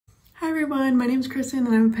everyone, my name is Kristin and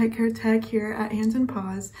I'm a pet care tech here at Hands and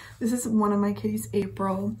Paws. This is one of my kitties,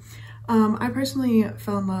 April. I personally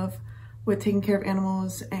fell in love with taking care of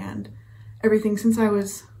animals and everything since I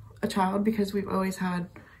was a child because we've always had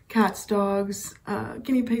cats, dogs,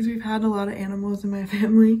 guinea pigs. We've had a lot of animals in my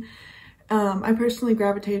family. I personally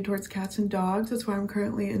gravitated towards cats and dogs. That's why I'm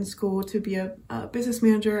currently in school to be a business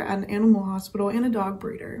manager at an animal hospital and a dog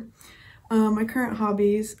breeder. My current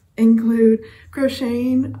hobbies include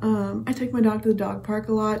crocheting. I take my dog to the dog park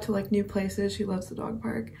a lot, to like new places. She loves the dog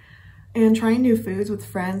park. And trying new foods with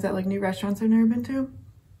friends at like new restaurants I've never been to.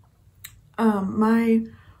 My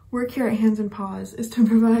work here at Hands and Paws is to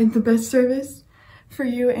provide the best service for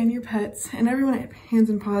you and your pets. And everyone at Hands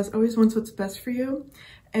and Paws always wants what's best for you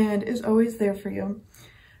and is always there for you.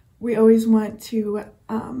 We always want to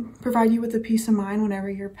provide you with a peace of mind whenever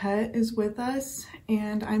your pet is with us.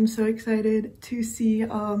 And I'm so excited to see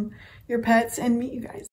your pets and meet you guys.